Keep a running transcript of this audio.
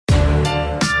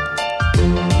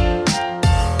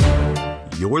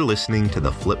You're listening to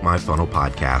the Flip My Funnel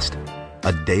podcast,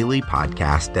 a daily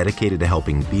podcast dedicated to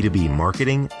helping B2B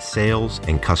marketing, sales,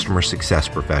 and customer success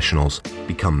professionals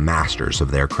become masters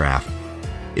of their craft.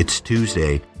 It's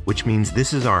Tuesday, which means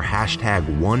this is our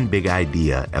hashtag One Big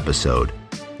Idea episode.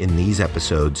 In these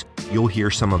episodes, you'll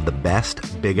hear some of the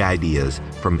best big ideas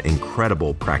from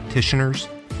incredible practitioners,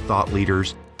 thought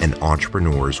leaders, and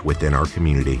entrepreneurs within our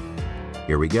community.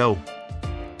 Here we go.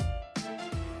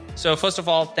 So first of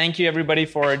all, thank you everybody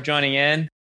for joining in.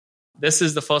 This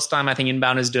is the first time I think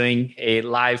Inbound is doing a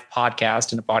live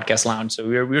podcast in a podcast lounge. So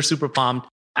we're super pumped.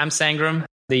 I'm Sangram,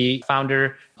 the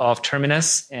founder of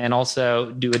Terminus, and also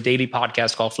do a daily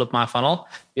podcast called Flip My Funnel.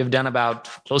 We've done about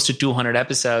close to 200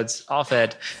 episodes of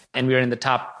it, and we're in the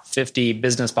top 50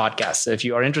 business podcasts. So if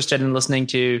you are interested in listening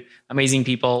to amazing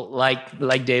people like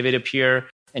David up here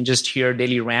and just hear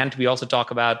daily rant, we also talk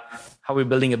about how we're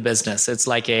building a business. It's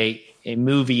like a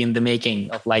movie in the making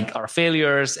of like our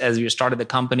failures as we started the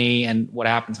company and what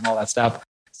happens and all that stuff.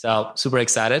 So super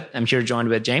excited. I'm here joined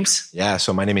with James. Yeah.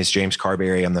 So my name is James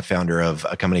Carberry. I'm the founder of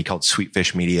a company called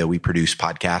Sweetfish Media. We produce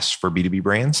podcasts for B2B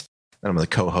brands. And I'm the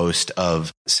co-host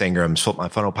of Sangram's Flip My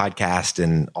Funnel podcast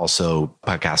and also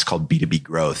a podcast called B2B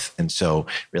Growth. And so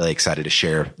really excited to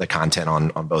share the content on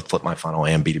both Flip My Funnel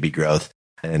and B2B Growth,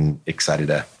 and excited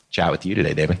to chat with you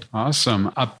today, David.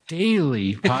 Awesome. A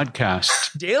daily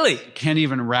podcast. Daily. Can't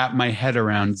even wrap my head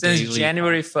around since daily.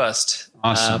 January 1st.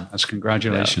 Awesome. That's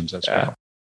congratulations. That's great. All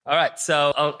right.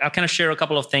 So I'll kind of share a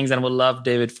couple of things, and would love,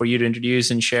 David, for you to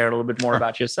introduce and share a little bit more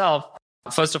about yourself.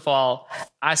 First of all,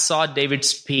 I saw David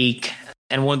speak,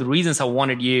 and one of the reasons I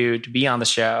wanted you to be on the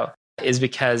show is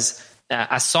because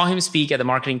I saw him speak at the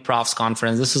Marketing Profs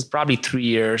Conference. This was probably 3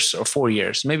 years or 4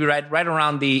 years, maybe right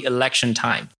around the election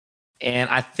time.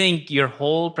 And I think your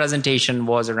whole presentation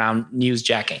was around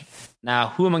NewsJacking. Now,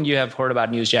 who among you have heard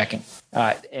about NewsJacking?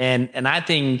 And I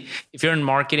think if you're in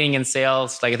marketing and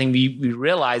sales, like I think we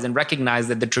realize and recognize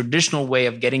that the traditional way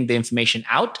of getting the information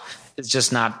out is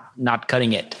just not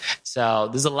cutting it. So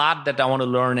there's a lot that I want to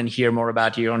learn and hear more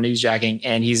about you on NewsJacking.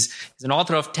 And he's an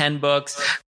author of 10 books,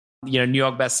 New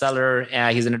York bestseller.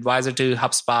 He's an advisor to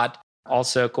HubSpot,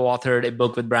 also co-authored a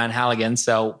book with Brian Halligan.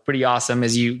 So pretty awesome.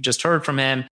 As you just heard from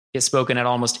him, he's spoken at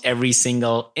almost every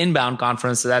single Inbound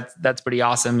conference. So that's pretty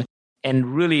awesome.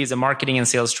 And really is a marketing and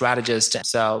sales strategist.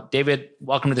 So David,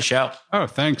 welcome to the show. Oh,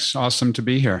 thanks. Awesome to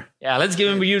be here. Yeah, let's give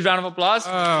him a huge round of applause.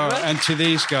 Oh, and to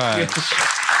these guys.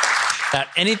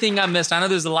 Anything I missed? I know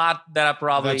there's a lot that I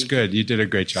probably... That's good. You did a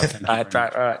great job. All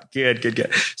right.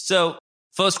 Good. So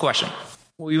first question.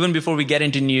 Even before we get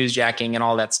into NewsJacking and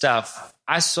all that stuff,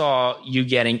 I saw you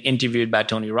getting interviewed by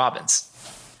Tony Robbins.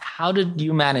 How did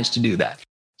you manage to do that?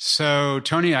 So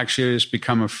Tony actually has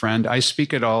become a friend. I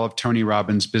speak at all of Tony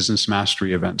Robbins' business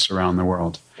mastery events around the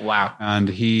world. Wow. And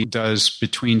he does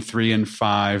between 3 and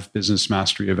 5 business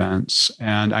mastery events.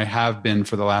 And I have been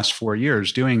for the last 4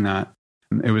 years doing that.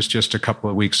 It was just a couple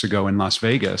of weeks ago in Las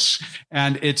Vegas.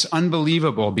 And it's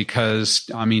unbelievable because,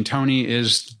 Tony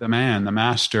is the man, the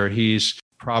master. He's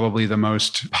probably the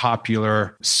most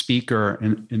popular speaker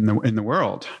in the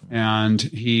world. And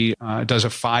he does a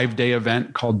 5-day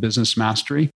event called Business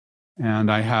Mastery.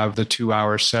 And I have the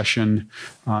 2-hour session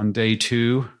on day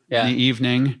 2 in the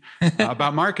evening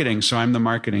about marketing. So I'm the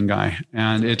marketing guy.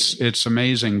 And it's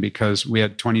amazing because we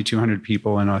had 2,200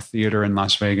 people in a theater in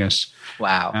Las Vegas.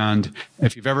 Wow. And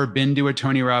if you've ever been to a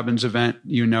Tony Robbins event,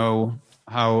 you know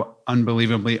how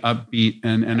unbelievably upbeat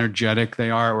and energetic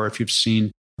they are. Or if you've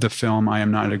seen the film I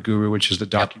Am Not a Guru, which is the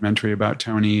documentary about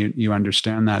Tony, you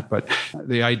understand that. But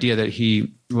the idea that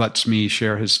he lets me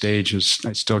share his stage is,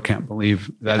 I still can't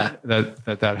believe that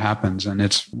happens. And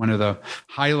it's one of the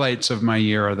highlights of my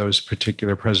year are those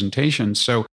particular presentations.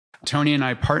 So Tony and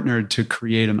I partnered to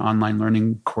create an online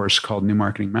learning course called New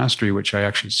Marketing Mastery, which I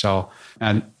actually sell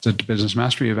at the Business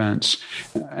Mastery events.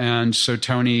 And so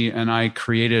Tony and I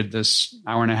created this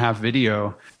 1.5-hour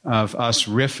video of us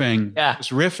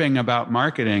riffing about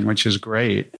marketing, which is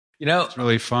great. It's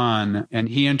really fun. And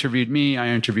he interviewed me. I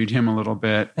interviewed him a little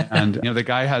bit. And the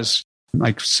guy has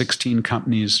like 16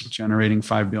 companies generating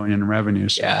 $5 billion in revenue.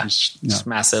 So it's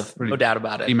massive. No doubt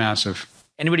about it. Pretty massive.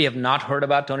 Anybody have not heard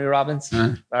about Tony Robbins?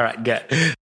 All right, good.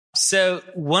 So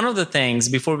one of the things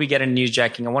before we get into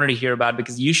NewsJacking, I wanted to hear about,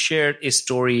 because you shared a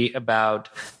story about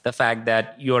the fact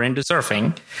that you're into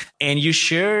surfing, and you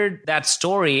shared that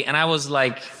story. And I was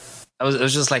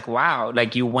just like, wow,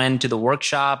 like you went to the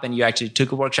workshop and you actually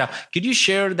took a workshop. Could you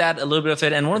share that a little bit of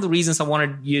it? And one of the reasons I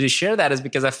wanted you to share that is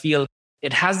because I feel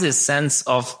it has this sense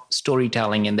of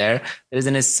storytelling in there. There's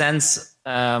in a sense,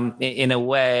 in a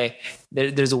way,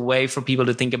 there's a way for people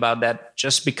to think about that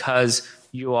just because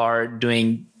you are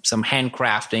doing some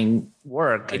handcrafting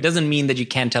work, right, it doesn't mean that you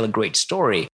can't tell a great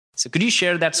story. So could you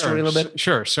share that story a little bit?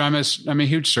 Sure. So I'm a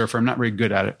huge surfer. I'm not very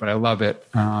good at it, but I love it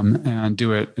and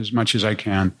do it as much as I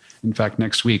can. In fact,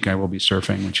 next week I will be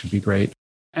surfing, which would be great.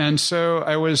 And so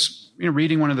I was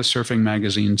reading one of the surfing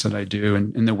magazines that I do.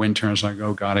 And in the winter, I was like,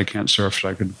 oh, God, I can't surf. So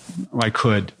I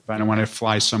could, but I don't want to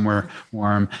fly somewhere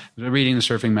warm. I was reading the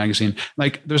surfing magazine.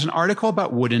 Like, there's an article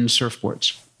about wooden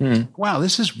surfboards. Wow,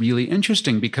 this is really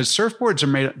interesting because the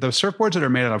surfboards that are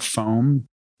made out of foam,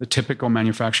 the typical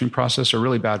manufacturing process, are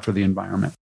really bad for the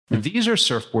environment. And these are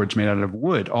surfboards made out of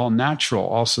wood, all natural,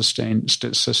 all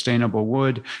sustainable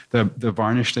wood. The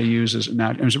varnish they use is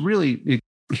natural. It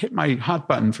hit my hot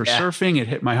button for surfing. It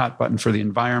hit my hot button for the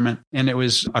environment. And it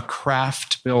was a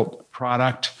craft-built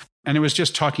product. And it was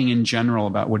just talking in general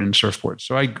about wooden surfboards.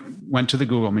 So I went to the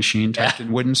Google machine, typed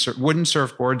in wooden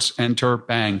surfboards, enter,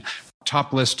 bang.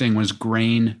 Top listing was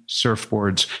Grain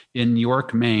surfboards in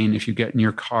York, Maine. If you get in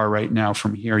your car right now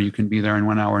from here, you can be there in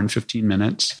 1 hour and 15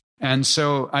 minutes. And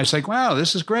so I was like, wow,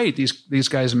 this is great. These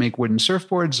guys make wooden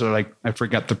surfboards. They're like, I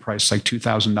forget the price, like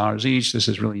 $2,000 each. This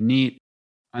is really neat.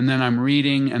 And then I'm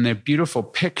reading, and they have beautiful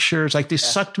pictures. Like, they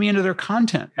sucked me into their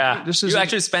content. Yeah. You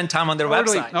actually spend time on their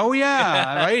website. Oh,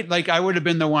 yeah. Right? Like, I would have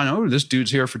been the one, oh, this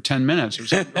dude's here for 10 minutes or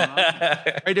something going on.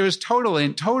 Right? It was total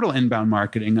inbound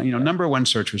marketing. Number one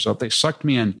search result. They sucked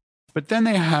me in. But then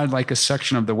they had like a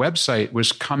section of the website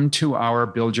was come to our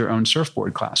build your own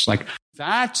surfboard class. Like,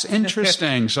 that's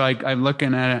interesting. So I'm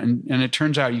looking at it, and it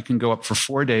turns out you can go up for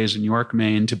 4 days in York,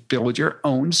 Maine to build your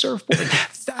own surfboard.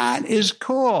 That is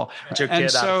cool.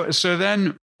 And so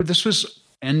then this was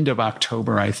end of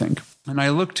October, I think. And I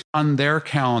looked on their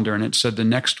calendar, and it said the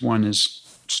next one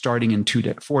is starting in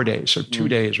 4 days or 2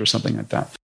 days or something like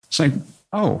that. It's like,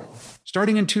 oh,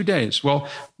 starting in 2 days. Well,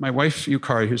 my wife,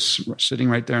 Yukari, who's sitting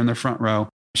right there in the front row,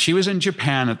 she was in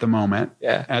Japan at the moment,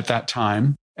 at that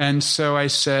time. And so I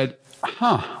said,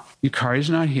 Yukari's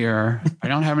not here. I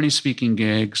don't have any speaking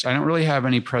gigs. I don't really have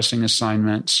any pressing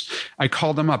assignments. I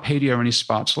called them up. Hey, do you have any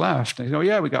spots left? They go,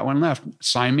 yeah, we got one left.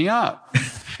 Sign me up.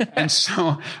 And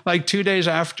so like 2 days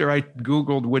after I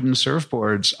Googled wooden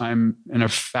surfboards, I'm in a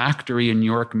factory in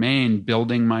York, Maine,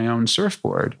 building my own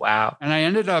surfboard. Wow. And I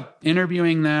ended up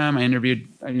interviewing them. I ended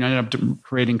up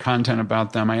creating content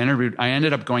about them. I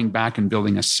ended up going back and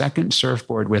building a second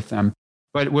surfboard with them.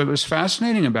 But what was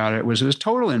fascinating about it was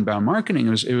total inbound marketing.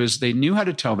 It was they knew how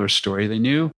to tell their story. They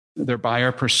knew their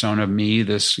buyer persona, me,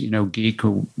 this geek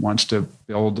who wants to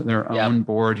build their own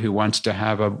board, who wants to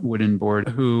have a wooden board,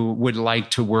 who would like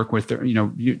to work with their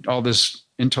all this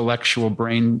intellectual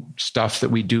brain stuff that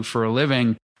we do for a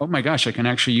living. Oh my gosh, I can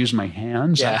actually use my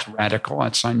hands. That's radical.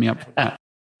 I'd sign me up for that.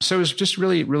 So it was just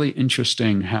really, really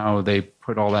interesting how they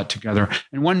put all that together.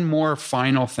 And one more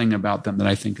final thing about them that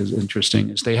I think is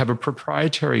interesting is they have a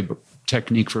proprietary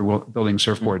technique for building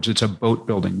surfboards. It's a boat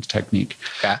building technique.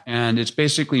 Okay. And it's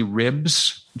basically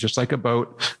ribs, just like a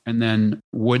boat, and then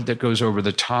wood that goes over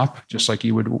the top, just like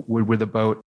you would with a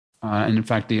boat. And in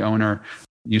fact, the owner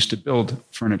used to build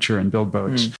furniture and build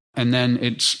boats. And then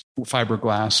it's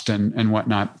fiberglassed and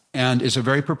whatnot. And it's a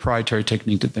very proprietary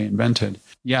technique that they invented.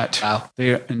 Yet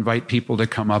they invite people to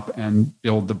come up and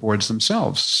build the boards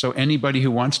themselves. So anybody who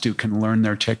wants to can learn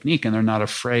their technique, and they're not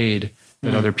afraid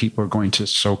that other people are going to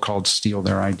so-called steal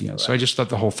their ideas. Right. So I just thought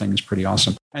the whole thing is pretty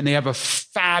awesome. And they have a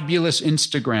fabulous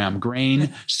Instagram,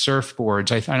 Grain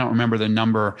Surfboards. I don't remember the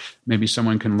number. Maybe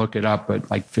someone can look it up, but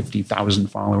like 50,000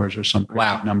 followers or some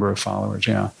number of followers.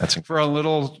 Yeah. That's for a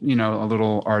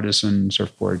little artisan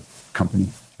surfboard company.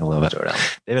 I love it.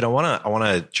 David, I want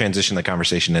to transition the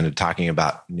conversation into talking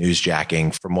about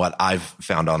newsjacking. From what I've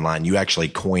found online, you actually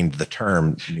coined the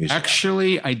term newsjacking.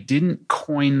 Actually, I didn't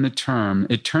coin the term.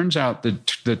 It turns out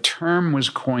that the term was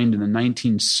coined in the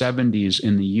 1970s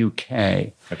in the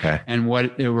UK. Okay. And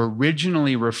what it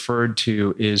originally referred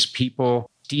to is people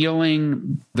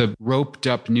stealing the roped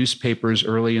up newspapers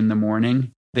early in the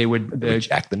morning. They would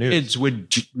jack the news. Kids would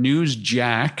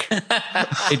newsjack.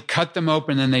 They'd cut them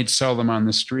open, and they'd sell them on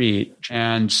the street.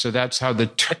 And so that's how the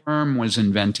term was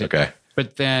invented. Okay.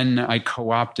 But then I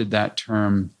co-opted that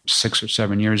term 6 or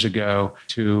 7 years ago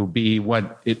to be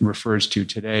what it refers to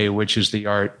today, which is the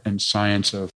art and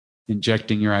science of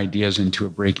injecting your ideas into a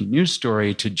breaking news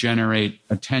story to generate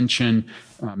attention,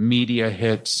 media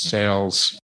hits,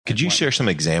 sales. Could you share some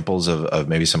examples of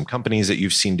maybe some companies that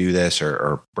you've seen do this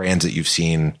or brands that you've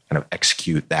seen kind of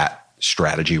execute that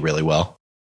strategy really well?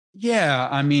 Yeah.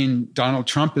 I mean, Donald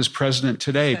Trump is president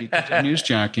today because of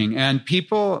newsjacking. And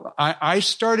I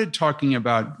started talking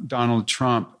about Donald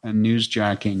Trump and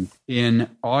newsjacking in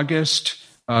August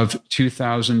of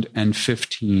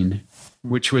 2015,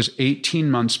 which was 18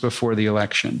 months before the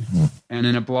election. And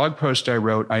in a blog post I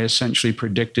wrote, I essentially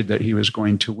predicted that he was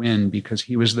going to win because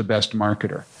he was the best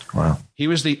marketer. Wow. He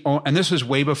was and this was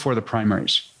way before the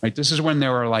primaries, right? This is when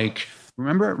there were like,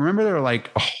 remember there were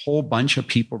like a whole bunch of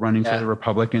people running for the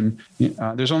Republican.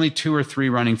 There's only 2 or 3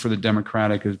 running for the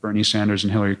Democratic, is Bernie Sanders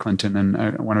and Hillary Clinton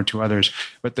and 1 or 2 others.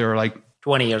 But there were like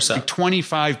 20 or so. Like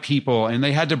 25 people, and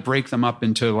they had to break them up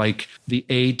into like the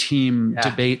A team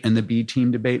debate and the B team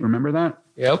debate. Remember that?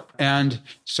 Yep. And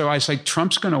so I was like,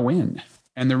 Trump's going to win.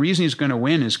 And the reason he's going to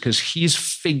win is because he's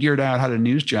figured out how to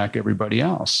newsjack everybody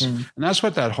else. And that's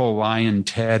what that whole Lion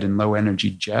Ted and low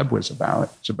energy Jeb was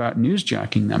about. It's about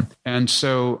newsjacking them. And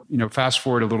so, fast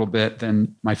forward a little bit,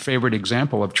 then my favorite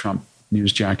example of Trump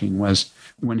newsjacking was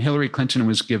when Hillary Clinton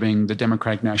was giving the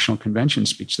Democratic National Convention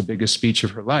speech, the biggest speech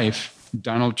of her life.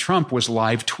 Donald Trump was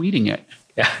live tweeting it.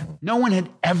 Yeah. No one had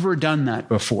ever done that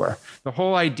before. The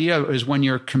whole idea is when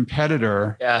your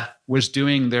competitor was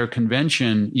doing their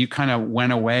convention, you kind of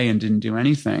went away and didn't do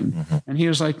anything. And he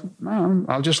was like, no,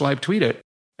 I'll just live tweet it.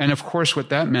 And of course, what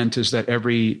that meant is that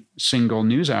every single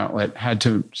news outlet had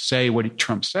to say what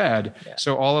Trump said. Yeah.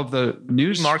 So all of the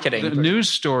news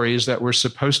stories that were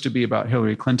supposed to be about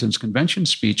Hillary Clinton's convention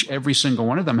speech, every single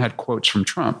one of them had quotes from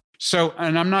Trump. So,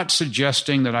 and I'm not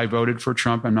suggesting that I voted for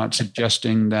Trump. I'm not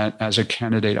suggesting that as a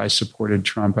candidate I supported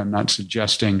Trump. I'm not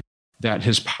suggesting that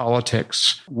his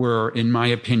politics were, in my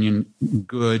opinion,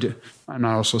 good. I'm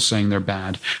not also saying they're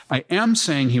bad. I am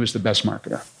saying he was the best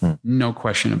marketer. No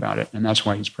question about it. And that's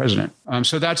why he's president.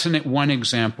 So that's one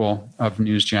example of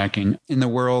newsjacking. In the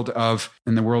world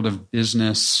of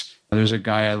business, there's a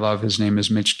guy I love. His name is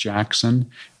Mitch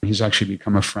Jackson. He's actually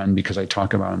become a friend because I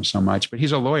talk about him so much. But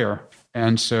he's a lawyer.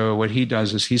 And so what he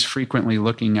does is he's frequently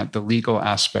looking at the legal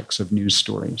aspects of news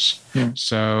stories.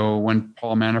 So when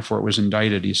Paul Manafort was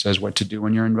indicted, he says what to do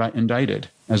when you're indicted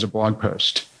as a blog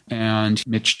post. And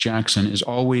Mitch Jackson is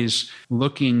always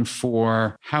looking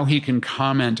for how he can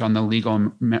comment on the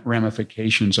legal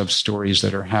ramifications of stories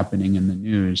that are happening in the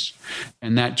news.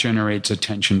 And that generates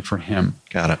attention for him.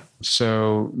 Got it.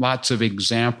 So lots of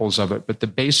examples of it. But the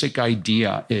basic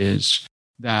idea is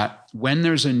that when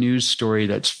there's a news story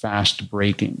that's fast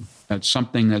breaking, that's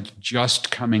something that's just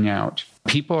coming out,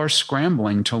 people are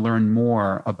scrambling to learn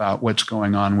more about what's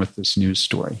going on with this news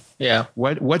story. Yeah.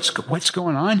 What's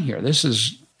going on here? This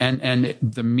is, and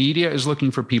the media is looking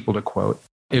for people to quote.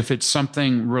 If it's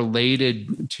something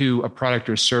related to a product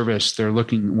or service, they're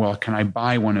looking, well, can I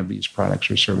buy one of these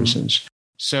products or services?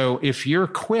 So if you're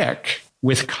quick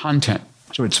with content,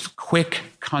 so it's quick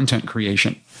content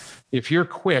creation. If you're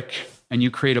quick and you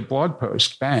create a blog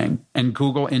post, bang, and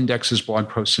Google indexes blog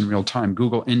posts in real time.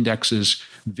 Google indexes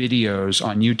videos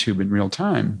on YouTube in real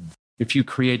time. If you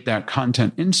create that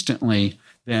content instantly,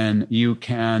 then you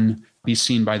can be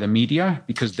seen by the media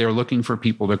because they're looking for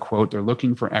people to quote. They're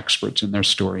looking for experts in their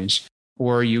stories.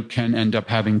 Or you can end up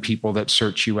having people that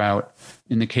search you out.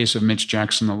 In the case of Mitch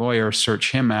Jackson, the lawyer,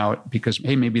 search him out because,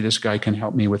 hey, maybe this guy can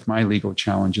help me with my legal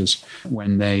challenges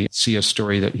when they see a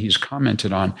story that he's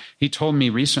commented on. He told me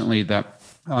recently that,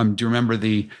 do you remember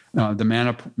the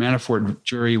Manafort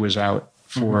jury was out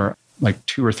for like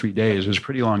 2 or 3 days. It was a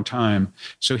pretty long time.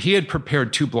 So he had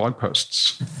prepared 2 blog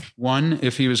posts, one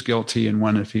if he was guilty and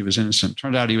one if he was innocent.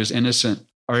 Turned out he was innocent,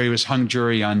 or he was hung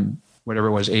jury on whatever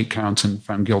it was, 8 counts and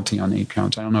found guilty on 8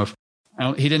 counts. I don't know if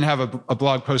he didn't have a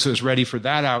blog post that was ready for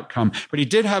that outcome, but he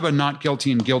did have a not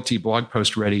guilty and guilty blog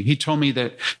post ready. He told me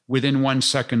that within 1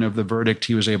 second of the verdict,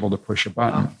 he was able to push a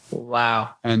button.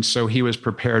 Wow. And so he was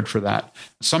prepared for that.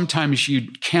 Sometimes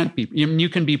you can't be, you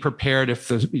can be prepared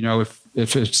if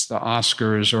if it's the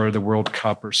Oscars or the World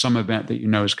Cup or some event that you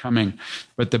know is coming.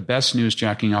 But the best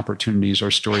newsjacking opportunities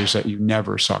are stories that you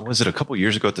never saw. Was it a couple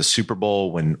years ago at the Super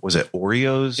Bowl when, was it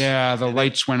Oreos? Yeah, the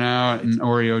lights went out and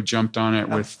Oreo jumped on it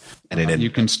with, you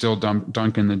can still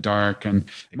dunk in the dark. And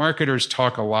marketers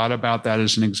talk a lot about that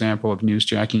as an example of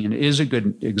newsjacking, and it is a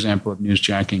good example of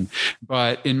newsjacking.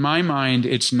 But in my mind,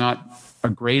 it's not a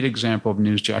great example of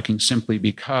newsjacking simply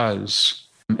because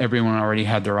everyone already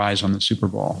had their eyes on the Super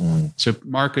Bowl. So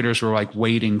marketers were like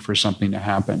waiting for something to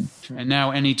happen. And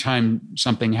now anytime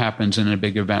something happens in a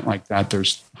big event like that,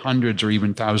 there's hundreds or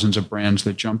even thousands of brands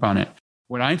that jump on it.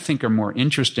 What I think are more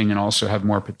interesting and also have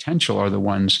more potential are the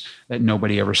ones that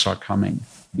nobody ever saw coming.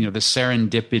 The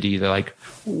serendipity, the like,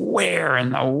 where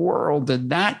in the world did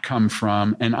that come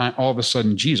from? And all of a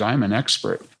sudden, geez, I'm an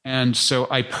expert. And so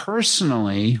I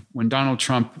personally, when Donald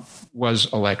Trump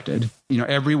was elected,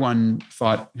 everyone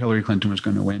thought Hillary Clinton was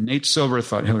going to win. Nate Silver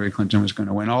thought Hillary Clinton was going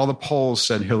to win. All the polls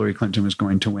said Hillary Clinton was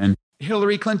going to win.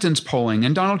 Hillary Clinton's polling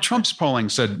and Donald Trump's polling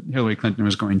said Hillary Clinton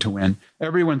was going to win.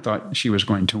 Everyone thought she was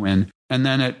going to win. And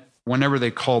then whenever they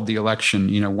called the election,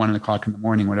 1:00 in the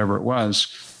morning, whatever it was,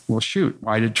 well, shoot,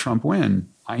 why did Trump win?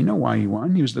 I know why he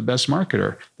won. He was the best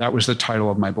marketer. That was the title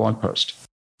of my blog post.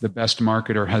 The best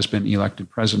marketer has been elected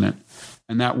president.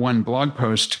 And that one blog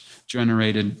post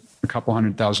generated a couple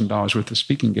 $100,000 worth of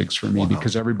speaking gigs for me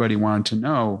because everybody wanted to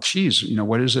know, geez,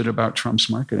 what is it about Trump's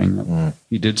marketing that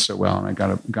he did so well? And I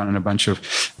got in a bunch of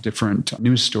different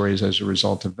news stories as a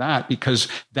result of that, because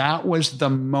that was the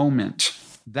moment.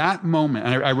 That moment,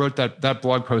 and I wrote that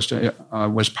blog post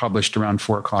was published around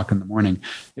 4:00 in the morning.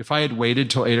 If I had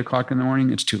waited till 8:00 in the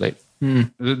morning, it's too late.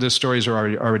 The stories are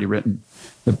already written.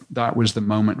 That was the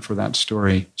moment for that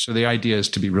story. So the idea is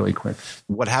to be really quick.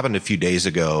 What happened a few days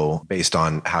ago, based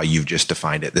on how you've just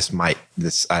defined it,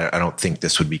 I don't think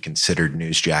this would be considered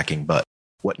newsjacking, but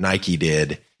what Nike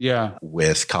did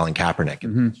with Colin Kaepernick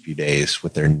in a few days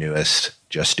with their newest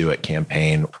Just Do It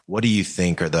campaign. What do you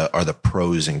think are the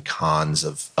pros and cons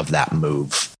of that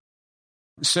move?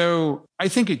 So I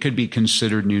think it could be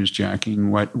considered newsjacking.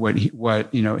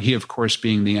 He of course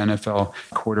being the NFL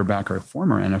quarterback or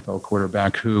former NFL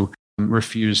quarterback who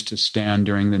refused to stand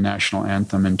during the national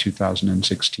anthem in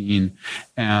 2016,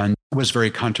 and it was a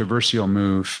very controversial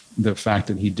move. The fact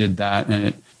that he did that,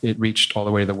 and it reached all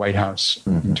the way to the White House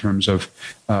in terms of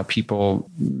people,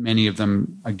 many of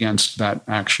them against that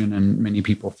action, and many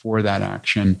people for that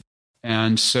action,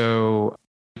 and so.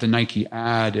 The Nike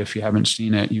ad, if you haven't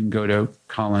seen it, you can go to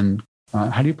Colin.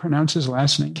 How do you pronounce his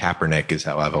last name? Kaepernick is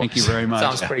how I've always. Thank you very much.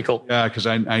 Sounds pretty cool. Yeah, because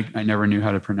I never knew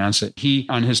how to pronounce it. He,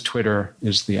 on his Twitter,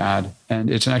 is the ad, and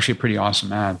it's actually a pretty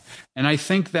awesome ad. And I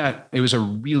think that it was a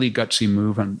really gutsy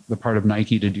move on the part of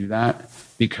Nike to do that,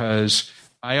 because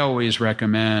I always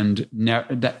recommend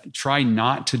try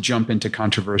not to jump into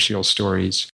controversial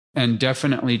stories. And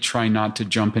definitely try not to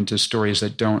jump into stories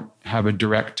that don't have a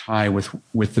direct tie with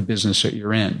the business that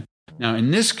you're in. Now,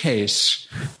 in this case,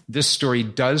 this story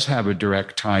does have a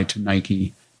direct tie to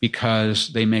Nike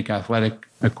because they make athletic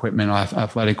equipment,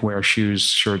 athletic wear, shoes,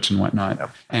 shirts, and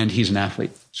whatnot. And he's an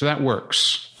athlete. So that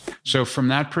works. So from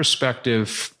that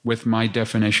perspective, with my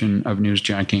definition of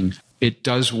newsjacking, it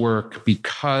does work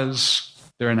because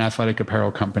they're an athletic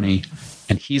apparel company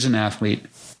and he's an athlete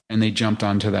and they jumped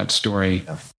onto that story.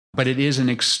 Yeah. But it is an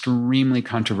extremely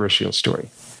controversial story.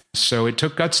 So it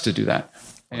took guts to do that.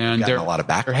 And there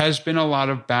has been a lot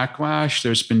of backlash.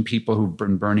 There's been people who've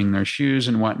been burning their shoes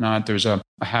and whatnot. There's a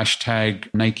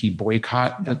hashtag Nike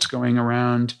boycott that's going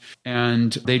around.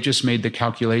 And they just made the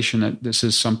calculation that this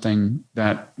is something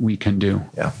that we can do.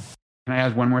 Yeah. Can I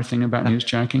add one more thing about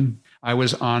newsjacking? I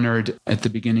was honored at the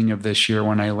beginning of this year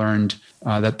when I learned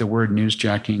that the word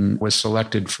newsjacking was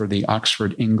selected for the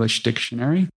Oxford English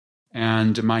Dictionary.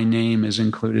 And my name is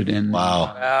included in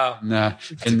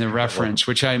the reference,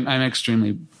 which I'm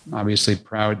extremely obviously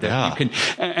proud that you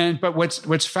can. But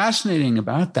what's fascinating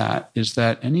about that is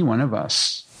that any one of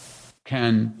us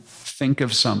can think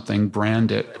of something,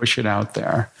 brand it, push it out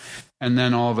there, and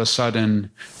then all of a sudden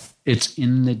it's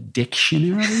in the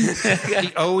dictionary,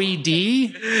 the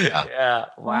OED. Yeah.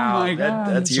 Wow. Oh my God.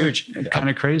 That's huge. Kind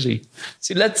of crazy.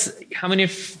 So how many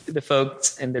of the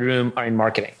folks in the room are in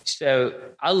marketing? So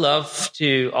I love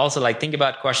to also think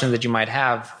about questions that you might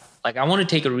have. I want to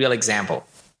take a real example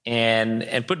and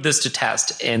put this to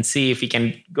test and see if we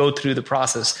can go through the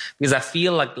process, because I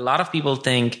feel like a lot of people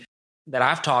think that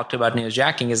I've talked about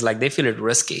newsjacking is they feel it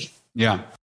risky. Yeah.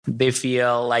 They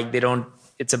feel like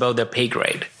it's above their pay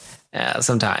grade.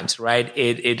 Sometimes, right?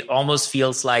 It almost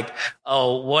feels like,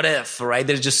 oh, what if, right?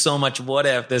 There's just so much what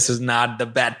if. This is not the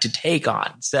bet to take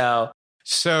on.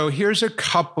 So here's a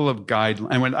couple of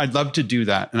guidelines. And I'd love to do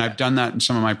that. And I've done that in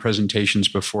some of my presentations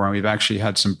before. And we've actually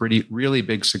had some really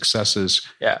big successes.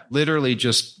 Yeah. Literally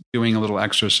just doing a little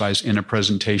exercise in a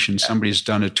presentation. Yeah. Somebody's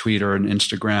done a tweet or an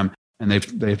Instagram and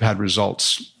they've had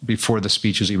results before the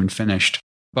speech is even finished.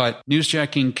 But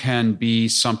newsjacking can be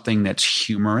something that's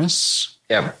humorous.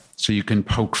 Yeah. So you can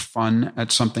poke fun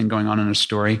at something going on in a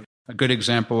story. A good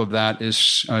example of that is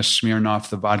Smirnoff,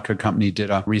 the vodka company, did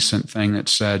a recent thing that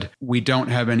said, we don't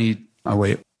have any,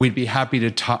 we'd be happy to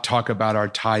talk about our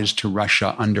ties to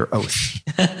Russia under oath,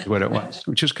 is what it was,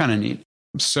 which is kind of neat.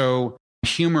 So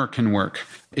humor can work.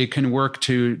 It can work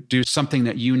to do something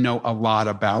that you know a lot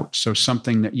about. So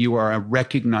something that you are a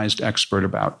recognized expert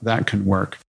about, that can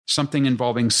work. Something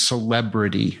involving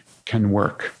celebrity can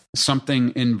work.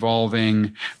 Something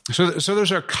involving, so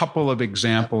there's a couple of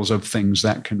examples of things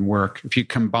that can work. If you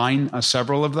combine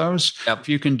several of those, if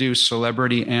you can do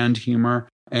celebrity and humor,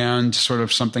 and sort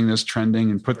of something that's trending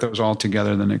and put those all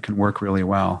together, then it can work really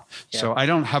well. Yeah. So I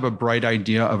don't have a bright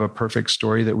idea of a perfect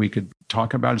story that we could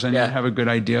talk about. Does anyone have a good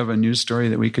idea of a news story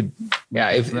that we could? Yeah,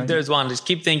 if there's one, just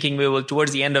keep thinking. We will,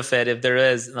 towards the end of it, if there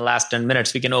is in the last 10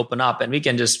 minutes, we can open up and we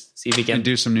can just see if we can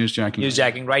do some newsjacking.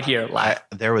 Newsjacking right here live.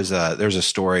 There's a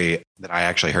story that I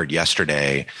actually heard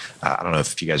yesterday. I don't know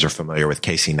if you guys are familiar with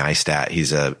Casey Neistat.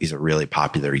 He's a really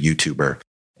popular YouTuber,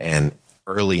 and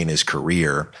early in his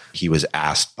career, he was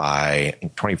asked by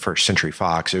 21st Century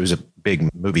Fox. It was a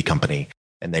big movie company,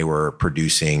 and they were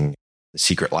producing The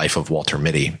Secret Life of Walter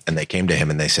Mitty. And they came to him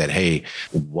and they said, "Hey,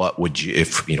 what would you,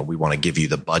 if we want to give you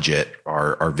the budget,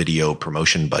 our video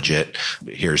promotion budget,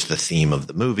 here's the theme of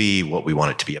the movie, what we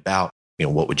want it to be about.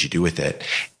 What would you do with it?"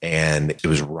 And it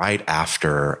was right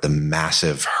after the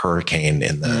massive hurricane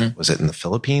was it in the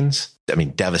Philippines? I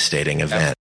mean, devastating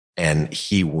event. And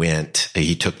he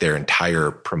took their entire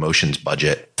promotions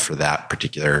budget for that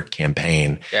particular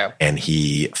campaign. Yeah. And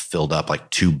he filled up like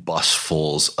 2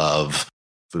 busfuls of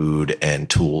food and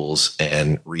tools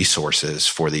and resources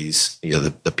for these,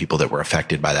 the people that were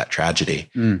affected by that tragedy,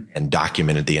 and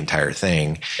documented the entire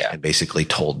thing, and basically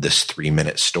told this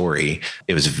 3-minute story.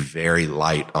 It was very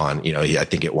light on, I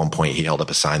think at one point he held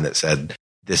up a sign that said,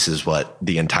 "This is what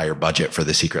the entire budget for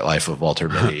The Secret Life of Walter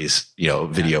Mitty's,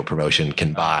 video promotion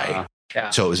can buy."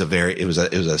 So it was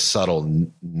a subtle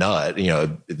nut,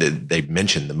 they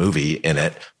mentioned the movie in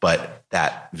it, but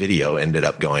that video ended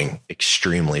up going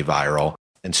extremely viral.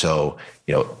 And so,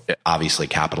 it obviously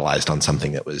capitalized on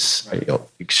something that was,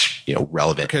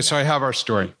 relevant. Okay. So I have our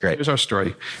story. Great. Here's our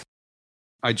story.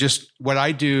 What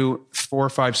I do 4,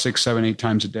 5, 6, 7, 8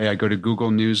 times a day, I go to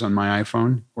Google News on my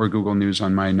iPhone or Google News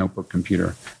on my notebook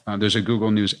computer. There's a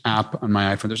Google News app on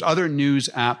my iPhone. There's other news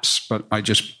apps, but I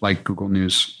just like Google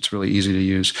News. It's really easy to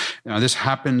use. This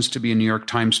happens to be a New York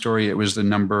Times story. It was the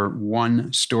number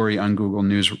 1 story on Google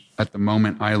News at the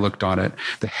moment I looked at it.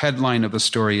 The headline of the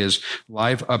story is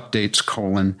 "Live Updates: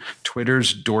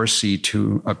 Twitter's Dorsey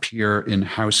to appear in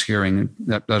House hearing."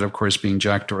 That of course being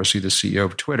Jack Dorsey, the CEO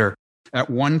of Twitter. At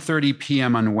 1:30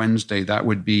 p.m. on Wednesday, that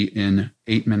would be in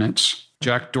 8 minutes,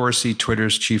 Jack Dorsey,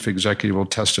 Twitter's chief executive, will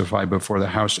testify before the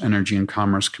House Energy and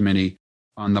Commerce Committee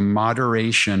on the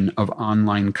moderation of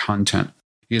online content.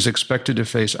 He is expected to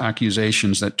face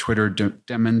accusations that Twitter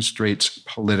demonstrates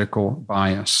political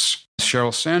bias.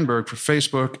 Sheryl Sandberg for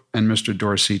Facebook and Mr.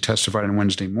 Dorsey testified on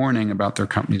Wednesday morning about their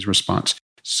company's response.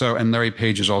 And Larry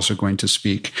Page is also going to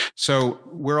speak. So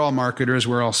we're all marketers.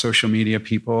 We're all social media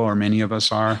people, or many of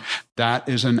us are. That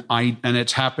is and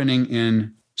it's happening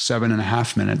in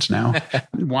 7.5 minutes now.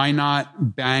 Why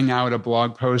not bang out a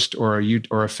blog post or a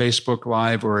Facebook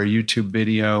Live or a YouTube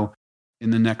video in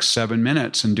the next 7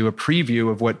 minutes and do a preview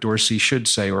of what Dorsey should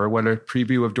say, or what a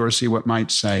preview of Dorsey what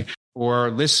might say, or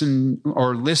listen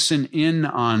in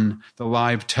on the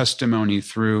live testimony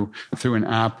through an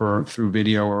app or through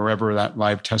video or wherever that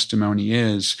live testimony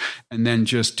is, and then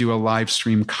just do a live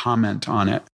stream comment on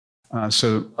it.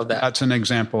 So that's an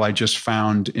example I just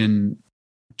found in.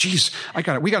 Geez, we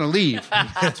got to leave.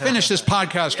 Let's finish this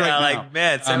podcast right now. Like,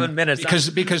 man, 7 minutes.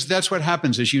 Because that's what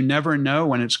happens is you never know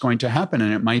when it's going to happen.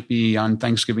 And it might be on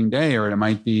Thanksgiving Day, or it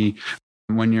might be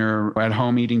when you're at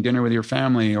home eating dinner with your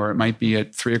family, or it might be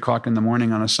at 3:00 in the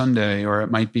morning on a Sunday, or it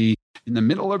might be in the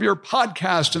middle of your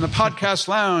podcast in the podcast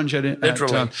lounge at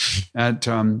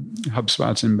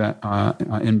HubSpot's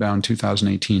Inbound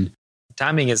 2018.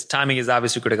 Timing is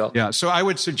obviously critical. Yeah. So I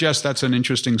would suggest that's an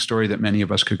interesting story that many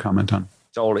of us could comment on.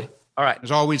 Totally. All right. There's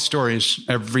always stories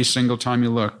every single time you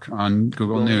look on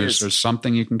Google News. There's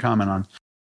something you can comment on.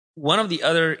 One of the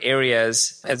other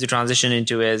areas as you transition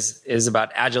into is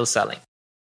about agile selling.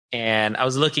 And I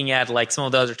was looking at like some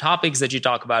of the other topics that you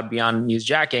talk about beyond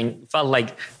newsjacking. Felt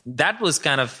like that was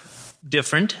kind of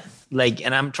different.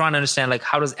 And I'm trying to understand,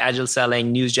 how does agile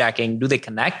selling, newsjacking, do they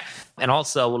connect? And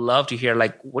also, I would love to hear,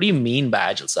 what do you mean by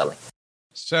agile selling?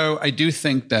 So I do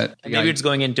think that maybe it's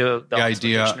going into the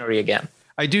idea dictionary again.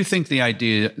 I do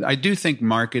think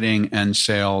marketing and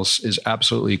sales is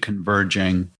absolutely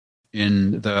converging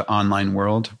in the online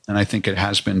world. And I think it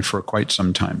has been for quite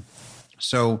some time.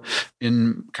 So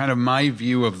in kind of my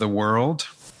view of the world,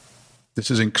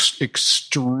 this is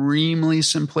extremely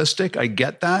simplistic. I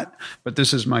get that, but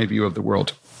this is my view of the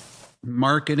world.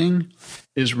 Marketing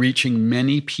is reaching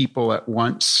many people at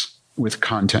once with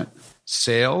content.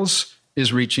 Sales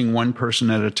is reaching one person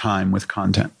at a time with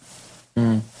content.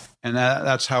 And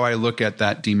that's how I look at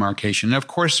that demarcation. And of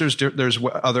course, there's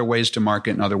other ways to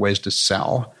market and other ways to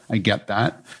sell. I get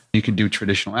that. You can do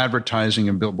traditional advertising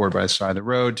and billboard by the side of the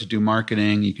road to do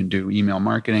marketing. You can do email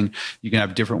marketing. You can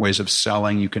have different ways of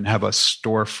selling. You can have a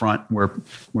storefront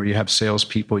where you have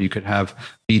salespeople. You could have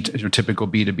typical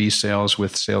B2B sales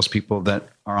with salespeople that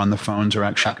are on the phones or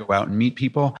actually go out and meet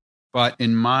people. But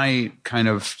in my kind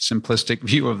of simplistic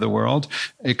view of the world,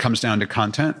 it comes down to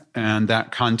content, and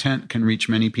that content can reach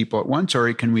many people at once, or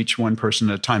it can reach one person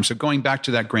at a time. So going back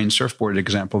to that grain surfboard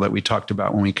example that we talked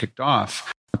about when we kicked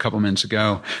off a couple minutes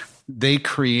ago, they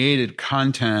created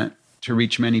content to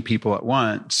reach many people at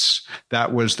once.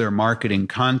 That was their marketing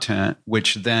content,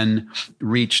 which then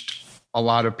reached a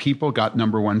lot of people, got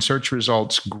number one search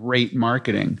results, great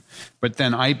marketing. But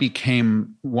then I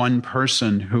became one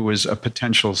person who was a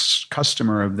potential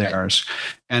customer of theirs.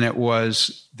 And it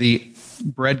was the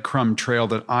breadcrumb trail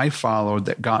that I followed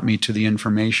that got me to the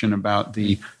information about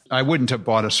I wouldn't have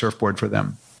bought a surfboard for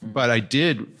them, but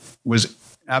I was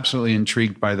absolutely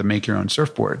intrigued by the make your own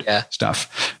surfboard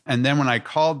stuff. And then when I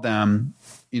called them,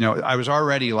 I was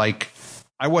already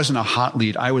I wasn't a hot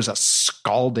lead. I was a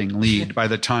scalding lead by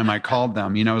the time I called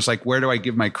them. It was like, where do I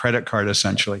give my credit card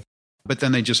essentially? But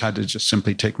then they just had to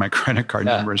simply take my credit card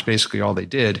number is basically all they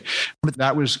did. But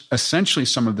that was essentially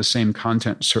some of the same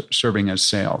content serving as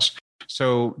sales.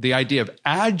 So the idea of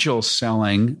agile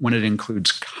selling, when it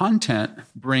includes content,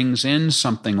 brings in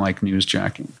something like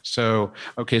newsjacking. So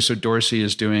Dorsey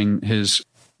is doing he's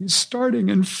starting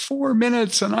in 4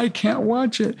 minutes and I can't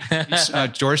watch it.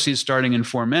 Dorsey's starting in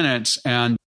 4 minutes.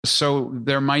 And so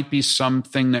there might be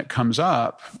something that comes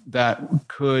up that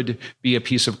could be a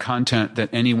piece of content that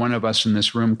any one of us in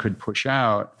this room could push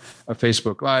out, a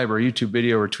Facebook Live or a YouTube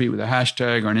video or tweet with a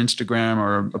hashtag or an Instagram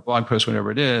or a blog post,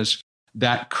 whatever it is,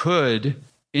 that could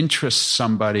interest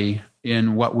somebody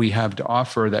in what we have to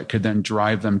offer that could then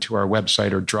drive them to our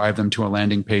website or drive them to a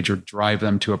landing page or drive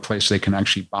them to a place they can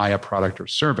actually buy a product or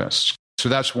service. So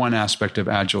that's one aspect of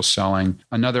agile selling.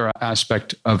 Another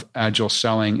aspect of agile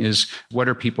selling is, what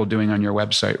are people doing on your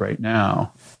website right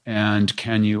now? And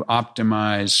can you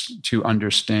optimize to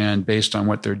understand, based on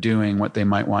what they're doing, what they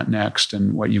might want next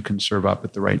and what you can serve up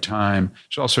at the right time?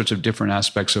 There's all sorts of different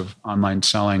aspects of online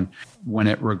selling when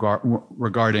it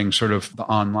regarding sort of the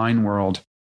online world.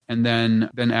 And then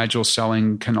agile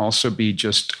selling can also be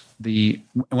just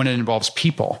when it involves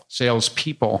people,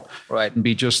 salespeople, right, and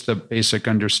be just the basic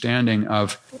understanding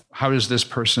of, how is this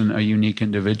person a unique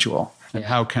individual? And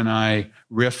how can I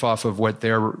riff off of what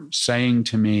they're saying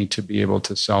to me to be able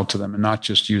to sell to them and not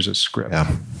just use a script?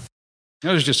 Yeah.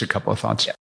 Those are just a couple of thoughts.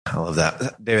 Yeah. I love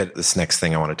that. David, this next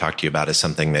thing I want to talk to you about is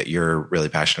something that you're really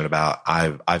passionate about.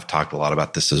 I've talked a lot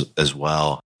about this as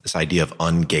well. This idea of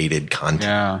ungated content.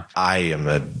 Yeah. I am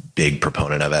a big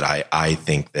proponent of it. I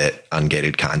think that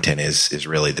ungated content is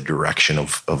really the direction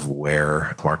of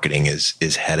where marketing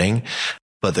is heading.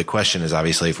 But the question is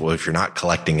obviously, if you're not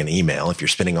collecting an email, if you're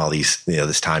spending all these,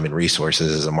 this time and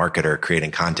resources as a marketer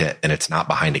creating content and it's not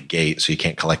behind a gate, so you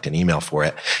can't collect an email for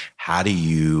it, how do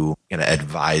you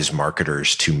advise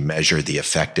marketers to measure the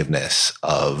effectiveness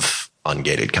of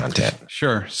ungated content?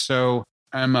 Sure. So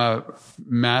I'm a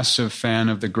massive fan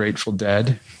of the Grateful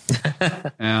Dead.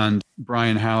 And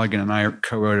Brian Halligan and I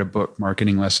co-wrote a book,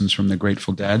 Marketing Lessons from the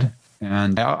Grateful Dead.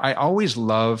 And I always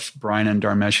love Brian and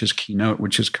Dharmesh's keynote,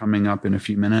 which is coming up in a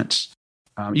few minutes.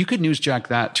 You could newsjack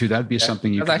that too. That'd be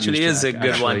something you could actually newsjack. Is a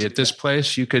good one. At this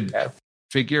place, you could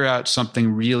figure out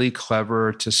something really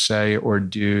clever to say or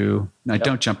do. Now,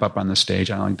 don't jump up on the stage.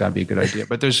 I don't think that'd be a good idea.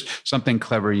 But there's something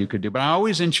clever you could do. But I'm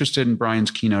always interested in Brian's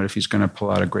keynote if he's going to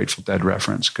pull out a Grateful Dead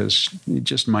reference, because he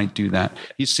just might do that.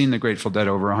 He's seen the Grateful Dead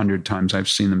over 100 times. I've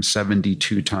seen them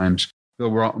 72 times.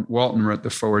 Bill Walton wrote the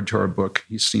foreword to our book.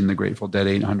 He's seen the Grateful Dead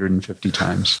 850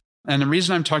 times. And the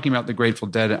reason I'm talking about the Grateful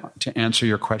Dead, to answer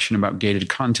your question about gated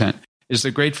content, is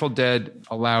the Grateful Dead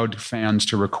allowed fans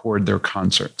to record their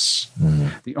concerts. Mm-hmm.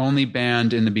 The only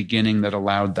band in the beginning that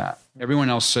allowed that. Everyone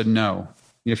else said no.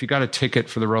 If you got a ticket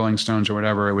for the Rolling Stones or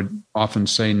whatever, it would often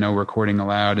say no recording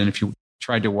allowed. And if you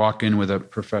tried to walk in with a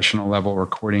professional level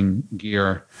recording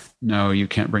gear, no, you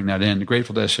can't bring that in. The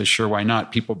Grateful Dead says, sure, why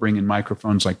not? People bring in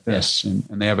microphones like this, and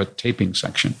they have a taping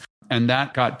section. And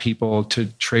that got people to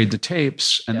trade the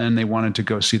tapes, and then they wanted to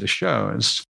go see the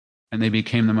shows. And they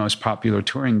became the most popular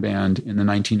touring band in the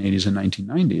 1980s and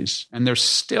 1990s. And they're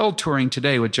still touring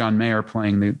today with John Mayer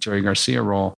playing the Jerry Garcia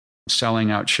role,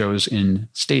 selling out shows in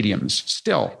stadiums.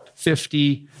 Still,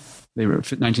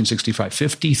 1965,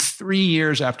 53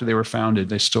 years after they were founded,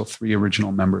 there's still 3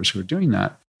 original members who are doing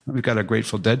that. We've got a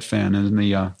Grateful Dead fan in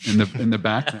the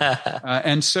back.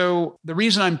 And so the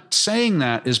reason I'm saying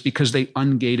that is because they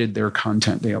ungated their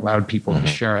content. They allowed people to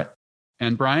share it.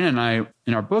 And Brian and I,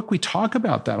 in our book, we talk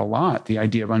about that a lot, the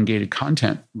idea of ungated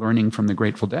content, learning from the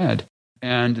Grateful Dead.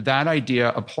 And that idea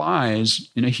applies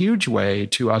in a huge way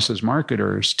to us as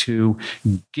marketers to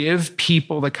give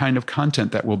people the kind of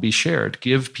content that will be shared,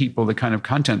 give people the kind of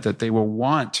content that they will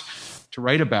want to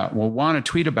write about, will want to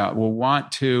tweet about, will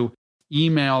want to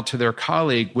email to their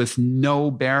colleague with no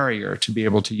barrier to be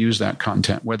able to use that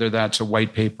content, whether that's a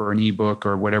white paper, an ebook,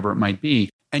 or whatever it might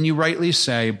be. And you rightly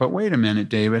say, but wait a minute,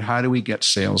 David, how do we get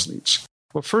sales leads?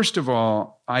 Well, first of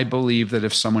all, I believe that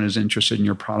if someone is interested in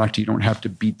your product, you don't have to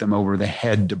beat them over the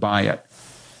head to buy it.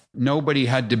 Nobody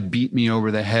had to beat me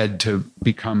over the head to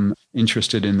become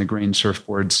interested in the Grain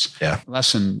Surfboards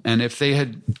lesson. And if they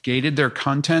had gated their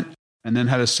content and then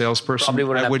had a salesperson,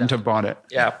 I wouldn't have bought it.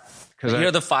 Yeah. Here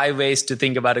are the 5 ways to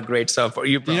think about a great surfboard.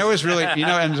 It's really,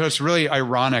 and what's really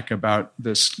ironic about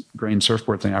this Grain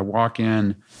Surfboard thing, I walk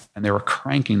in and they were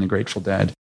cranking the Grateful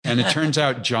Dead. And it turns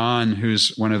out John,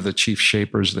 who's one of the chief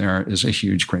shapers there, is a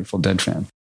huge Grateful Dead fan.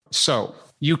 So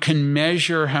you can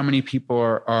measure how many people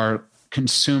are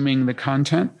consuming the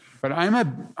content, but I'm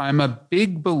a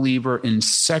big believer in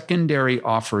secondary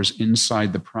offers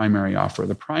inside the primary offer.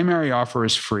 The primary offer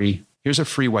is free. Here's a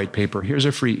free white paper. Here's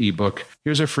a free ebook.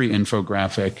 Here's a free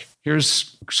infographic.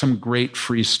 Here's some great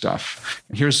free stuff.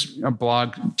 Here's a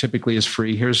blog, typically is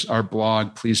free. Here's our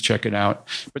blog. Please check it out.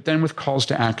 But then with calls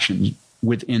to action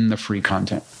within the free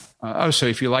content. So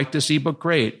if you like this ebook,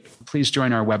 great. Please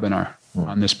join our webinar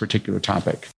on this particular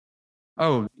topic.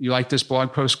 Oh, you like this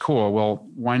blog post? Cool. Well,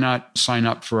 why not sign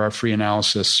up for our free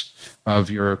analysis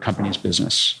of your company's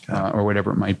business or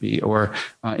whatever it might be? Or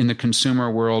in the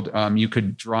consumer world, you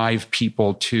could drive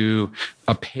people to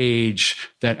a page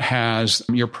that has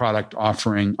your product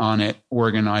offering on it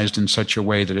organized in such a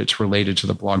way that it's related to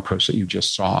the blog post that you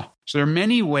just saw. So there are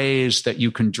many ways that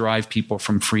you can drive people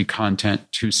from free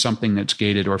content to something that's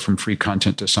gated or from free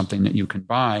content to something that you can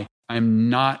buy. I'm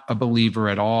not a believer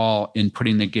at all in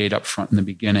putting the gate up front in the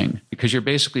beginning, because you're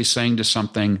basically saying to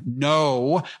something,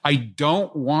 no, I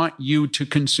don't want you to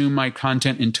consume my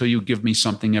content until you give me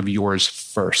something of yours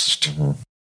first.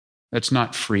 That's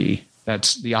not free.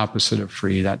 That's the opposite of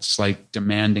free. That's like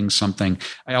demanding something.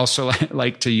 I also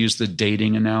like to use the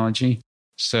dating analogy.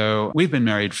 So we've been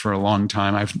married for a long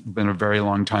time. I've been a very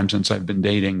long time since I've been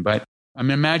dating, but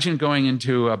imagine going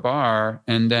into a bar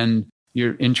and then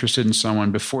you're interested in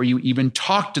someone. Before you even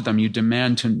talk to them, you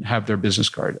demand to have their business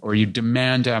card, or you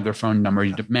demand to have their phone number.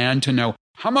 You demand to know,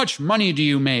 how much money do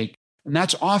you make? And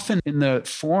that's often in the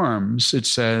forms. It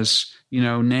says,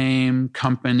 name,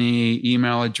 company,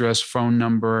 email address, phone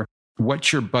number.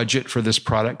 What's your budget for this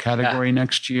product category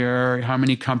next year? How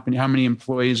many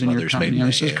employees in your company?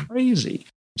 This is crazy.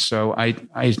 So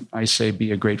I say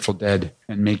be a Grateful Dead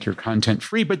and make your content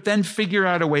free, but then figure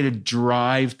out a way to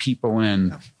drive people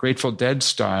in Grateful Dead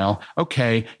style.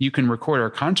 Okay, you can record our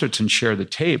concerts and share the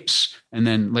tapes, and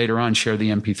then later on share the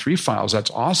MP3 files. That's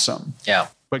awesome. Yeah.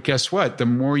 But guess what? The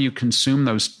more you consume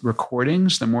those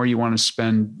recordings, the more you want to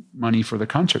spend money for the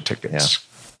concert tickets.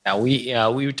 Yeah.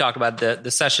 We talked about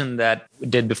the session that we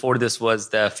did before this was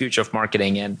the future of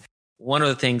marketing. And one of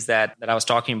the things that I was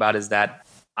talking about is that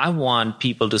I want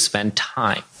people to spend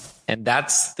time, and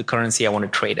that's the currency I want to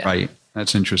trade in. Right.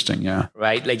 That's interesting. Yeah.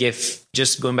 Right. Like if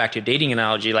just going back to your dating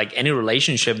analogy, like any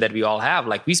relationship that we all have,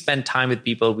 like we spend time with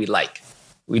people we like.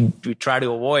 We try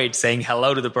to avoid saying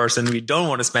hello to the person we don't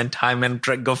want to spend time and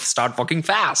go start walking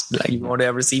fast. Like you want to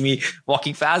ever see me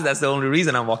walking fast? That's the only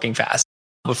reason I'm walking fast.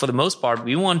 But for the most part,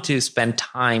 we want to spend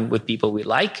time with people we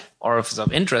like or if it's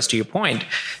of interest, to your point.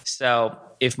 So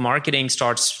if marketing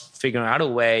starts figuring out a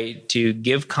way to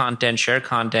give content, share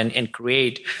content, and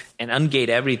create and ungate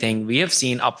everything, we have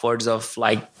seen upwards of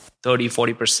like 30,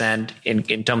 40%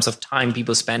 in terms of time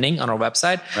people spending on our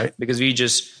website. Right. Because we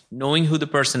just knowing who the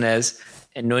person is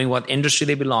and knowing what industry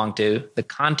they belong to, the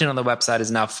content on the website is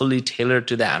now fully tailored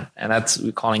to them. And that's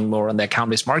we're calling more on the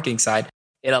account-based marketing side.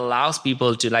 It allows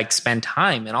people to like spend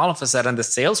time. And all of a sudden the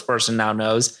salesperson now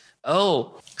knows,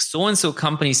 oh, so-and-so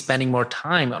company spending more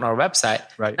time on our website.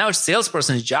 Right. Now it's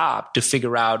salesperson's job to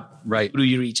figure out who do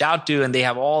you reach out to, and they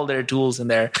have all their tools in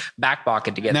their back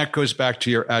pocket to get. And that goes back to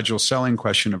your agile selling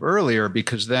question of earlier,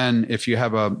 because then if you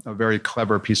have a very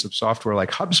clever piece of software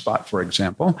like HubSpot, for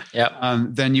example,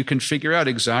 then you can figure out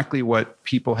exactly what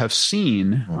people have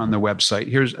seen on the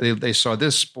website. They saw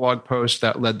this blog post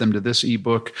that led them to this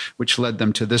ebook, which led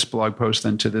them to this blog post,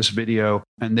 then to this video.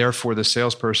 And therefore the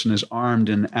salesperson is armed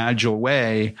in an agile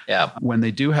way say when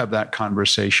they do have that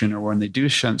conversation, or when they do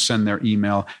send their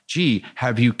email, gee,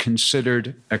 have you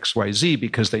considered XYZ?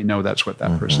 Because they know that's what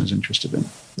that person is interested in.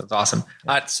 That's awesome.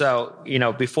 So,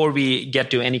 before we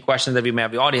get to any questions that we may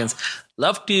have the audience,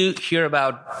 love to hear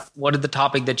about what is the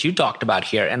topic that you talked about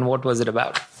here and what was it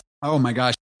about? Oh my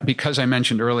gosh. Because I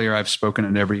mentioned earlier, I've spoken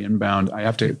at every inbound. I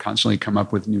have to constantly come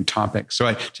up with new topics.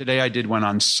 So today I did one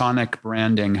on sonic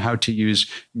branding, how to use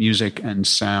music and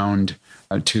sound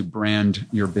to brand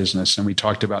your business. And we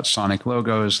talked about sonic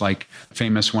logos, like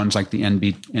famous ones like the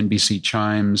NBC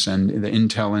chimes and the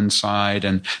Intel Inside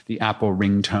and the Apple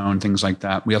ringtone, things like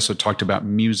that. We also talked about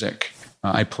music.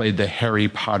 I played the Harry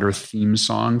Potter theme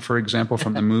song, for example,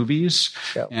 from the movies.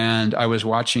 And I was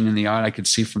watching in the audience, I could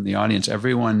see from the audience,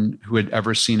 everyone who had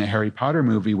ever seen a Harry Potter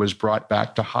movie was brought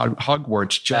back to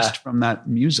Hogwarts just from that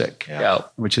music,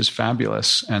 which is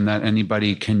fabulous. And that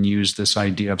anybody can use this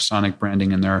idea of sonic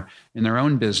branding in their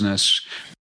own business.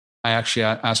 I actually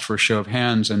asked for a show of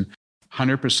hands, and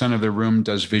 100% of the room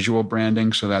does visual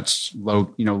branding. So that's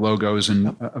logos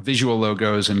and visual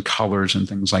logos and colors and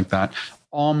things like that.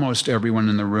 Almost everyone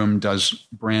in the room does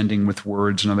branding with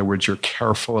words. In other words, you're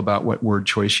careful about what word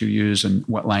choice you use and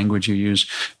what language you use.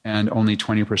 And only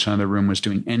 20% of the room was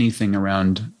doing anything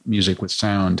around music with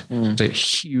sound. It's a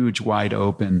huge, wide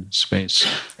open space.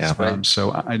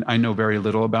 So I know very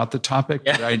little about the topic,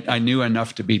 but I knew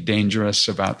enough to be dangerous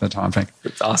about the topic.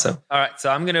 That's awesome. All right. So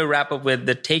I'm going to wrap up with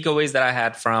the takeaways that I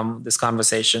had from this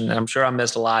conversation. And I'm sure I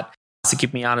missed a lot. So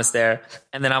keep me honest there.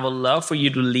 And then I would love for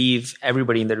you to leave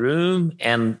everybody in the room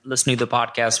and listening to the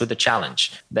podcast with a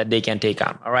challenge that they can take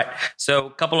on. All right. So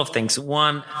a couple of things.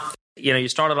 One, you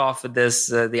started off with this,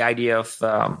 the idea of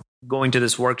going to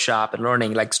this workshop and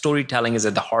learning, like storytelling is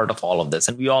at the heart of all of this.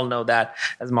 And we all know that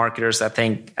as marketers. I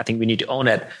think we need to own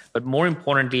it. But more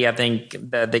importantly, I think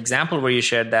the example where you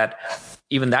shared that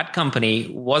even that company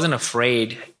wasn't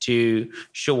afraid to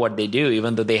show what they do,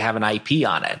 even though they have an IP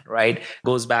on it, right?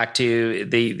 Goes back to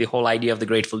the whole idea of the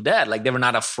Grateful Dead. Like, they were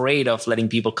not afraid of letting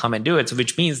people come and do it. So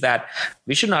which means that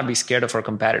we should not be scared of our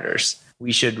competitors.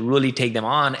 We should really take them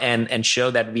on and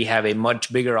show that we have a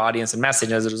much bigger audience and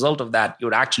message. As a result of that, you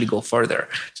would actually go further.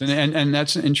 And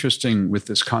that's interesting with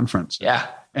this conference.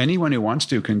 Anyone who wants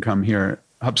to can come here.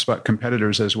 HubSpot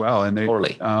competitors as well. And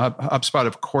HubSpot,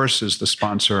 of course, is the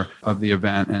sponsor of the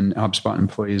event, and HubSpot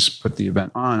employees put the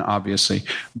event on, obviously.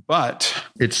 But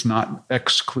it's not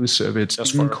exclusive.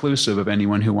 It's inclusive of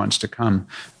anyone who wants to come.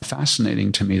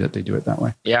 Fascinating to me that they do it that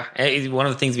way. Yeah. One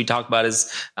of the things we talk about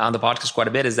is on the podcast quite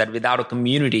a bit is that without a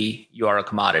community, you are a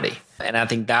commodity. And I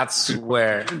think that's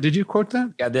where... Did you quote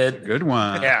that? I did. Good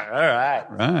one. Yeah.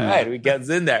 All right. We got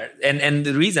in there. And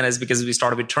the reason is because we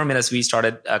started with Terminus. We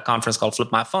started a conference called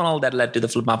Flip My Funnel that led to the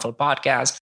Flip My Funnel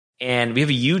podcast. And we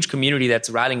have a huge community that's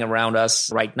rallying around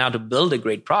us right now to build a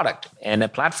great product and a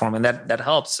platform. And that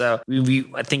helps. So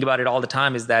I think about it all the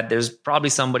time is that there's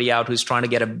probably somebody out who's trying to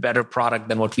get a better product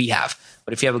than what we have.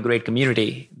 But if you have a great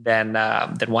community, then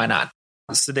why not?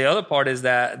 So the other part is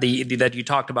that that you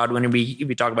talked about when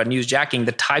we talk about newsjacking,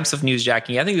 the types of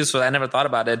newsjacking. I think I never thought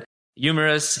about it.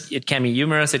 Humorous, it can be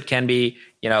humorous. It can be,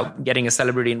 getting a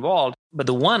celebrity involved. But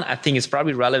the one I think is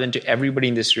probably relevant to everybody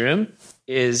in this room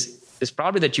is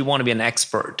probably that you want to be an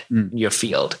expert in your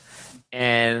field.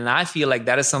 And I feel like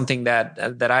that is something that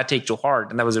I take to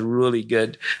heart. And that was a really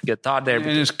good thought there. And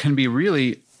it can be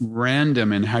really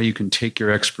random in how you can take your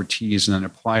expertise and then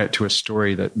apply it to a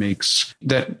story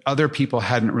that other people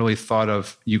hadn't really thought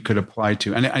of you could apply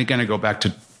to. And again, I go back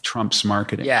to Trump's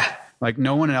marketing. Yeah. Like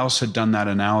no one else had done that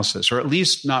analysis, or at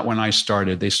least not when I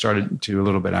started. They started to a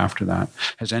little bit after that.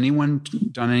 Has anyone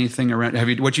done anything around?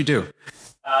 What'd you do?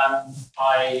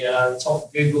 I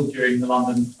topped Google during the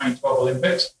London 2012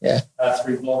 Olympics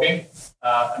through blogging.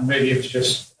 And really it was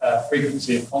just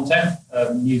frequency of content.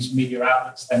 News media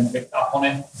outlets then picked up on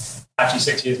it. Actually,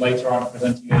 6 years later, I'm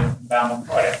presenting it inbound on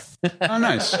Friday. Oh,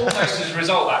 nice. Almost as a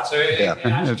result of that. So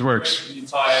it works.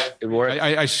 It works.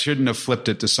 I shouldn't have flipped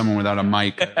it to someone without a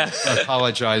mic. I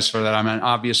apologize for that. I'm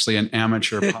obviously an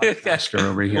amateur podcaster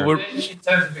over here. In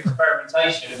terms of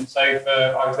experimentation,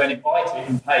 I was then invited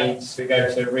and paid to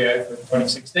go to Rio for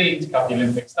 2016 to cover the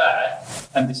Olympics there,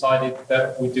 and decided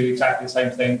that we'd do exactly the same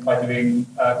thing by doing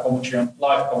live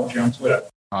commentary on Twitter.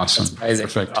 Awesome. That's amazing.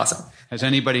 Perfect. Awesome. Has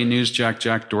anybody newsjacked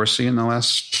Jack Dorsey in the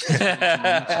last?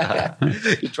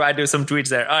 You tried to do some tweets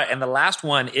there. All right. And the last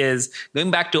one is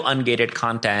going back to ungated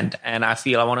content. And I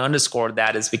feel I want to underscore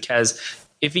that is because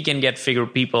if you can get figure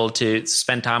people to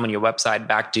spend time on your website,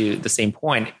 back to the same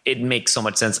point, it makes so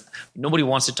much sense. Nobody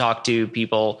wants to talk to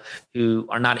people who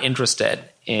are not interested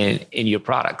in your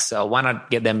products. So why not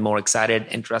get them more excited,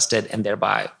 interested, and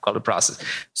thereby call the process.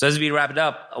 So as we wrap it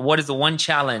up, what is the one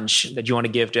challenge that you want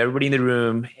to give to everybody in the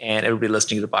room and everybody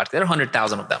listening to the podcast? There are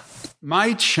 100,000 of them.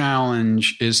 My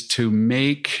challenge is to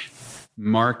make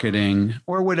marketing,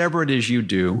 or whatever it is you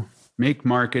do, make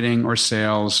marketing or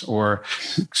sales or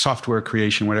software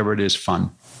creation, whatever it is,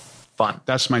 fun.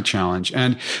 That's my challenge.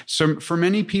 And so for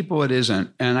many people, it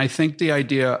isn't. And I think the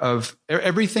idea of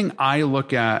everything I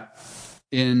look at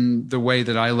in the way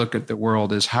that I look at the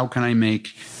world is, how can I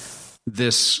make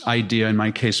this idea, in my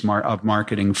case, of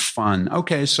marketing fun?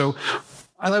 Okay, so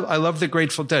I love the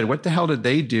Grateful Dead. What the hell did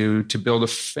they do to build a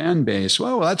fan base?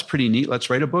 Well, that's pretty neat. Let's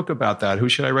write a book about that. Who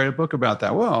should I write a book about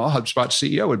that? Well, HubSpot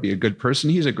CEO would be a good person.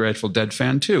 He's a Grateful Dead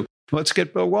fan too. Let's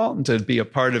get Bill Walton to be a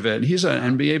part of it. He's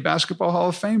an NBA basketball Hall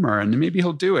of Famer, and maybe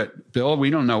he'll do it. Bill, we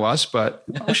don't know us, but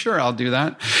sure, I'll do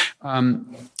that.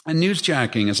 And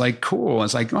NewsJacking is like cool.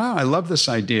 It's like, wow, I love this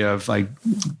idea of like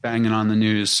banging on the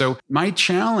news. So my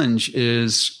challenge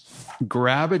is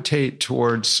gravitate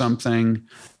towards something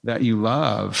that you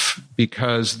love,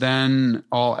 because then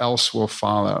all else will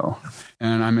follow.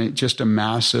 And I'm just a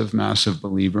massive, massive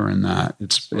believer in that.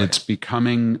 It's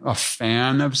becoming a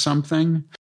fan of something.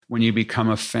 When you become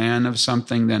a fan of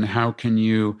something, then how can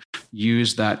you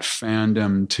use that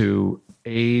fandom to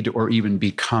aid or even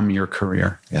become your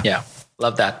career? Yeah.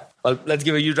 Love that. Well, let's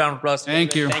give a huge round of applause.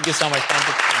 Thank you. Thank you so much. Thank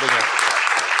you for being here.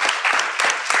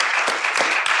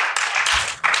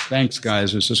 Thanks,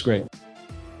 guys. This is great.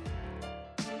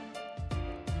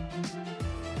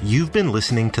 You've been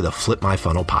listening to the Flip My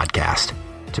Funnel podcast.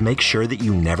 To make sure that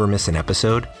you never miss an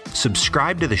episode,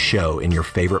 subscribe to the show in your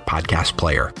favorite podcast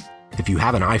player. If you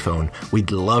have an iPhone,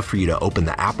 we'd love for you to open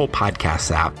the Apple Podcasts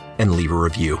app and leave a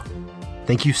review.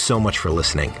 Thank you so much for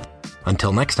listening.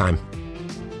 Until next time.